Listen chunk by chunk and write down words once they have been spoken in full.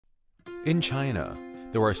In China,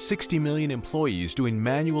 there are 60 million employees doing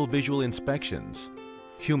manual visual inspections.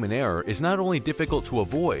 Human error is not only difficult to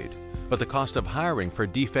avoid, but the cost of hiring for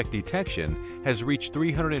defect detection has reached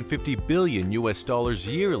 $350 billion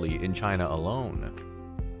yearly in China alone.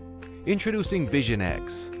 Introducing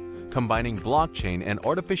VisionX, combining blockchain and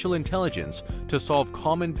artificial intelligence to solve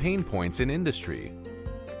common pain points in industry.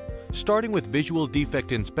 Starting with visual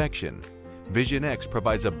defect inspection, VisionX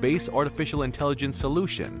provides a base artificial intelligence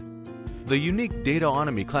solution. The unique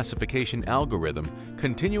dataonomy classification algorithm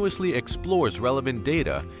continuously explores relevant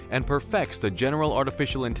data and perfects the general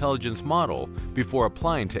artificial intelligence model before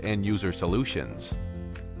applying to end-user solutions.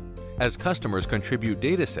 As customers contribute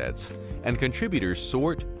datasets and contributors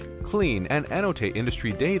sort, clean, and annotate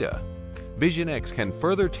industry data, VisionX can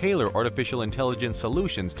further tailor artificial intelligence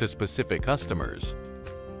solutions to specific customers.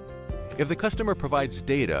 If the customer provides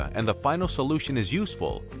data and the final solution is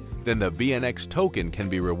useful, then the VNX token can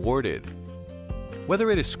be rewarded.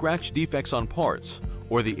 Whether it is scratch defects on parts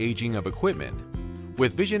or the aging of equipment,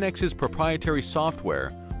 with VisionX's proprietary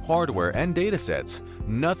software, hardware, and datasets,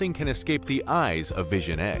 nothing can escape the eyes of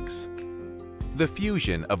VisionX. The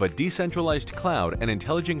fusion of a decentralized cloud and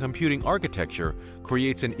intelligent computing architecture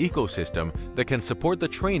creates an ecosystem that can support the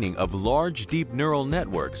training of large, deep neural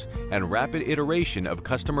networks and rapid iteration of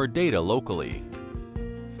customer data locally.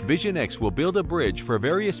 VisionX will build a bridge for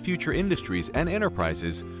various future industries and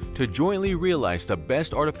enterprises to jointly realize the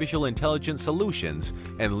best artificial intelligence solutions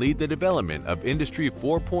and lead the development of Industry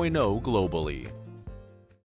 4.0 globally.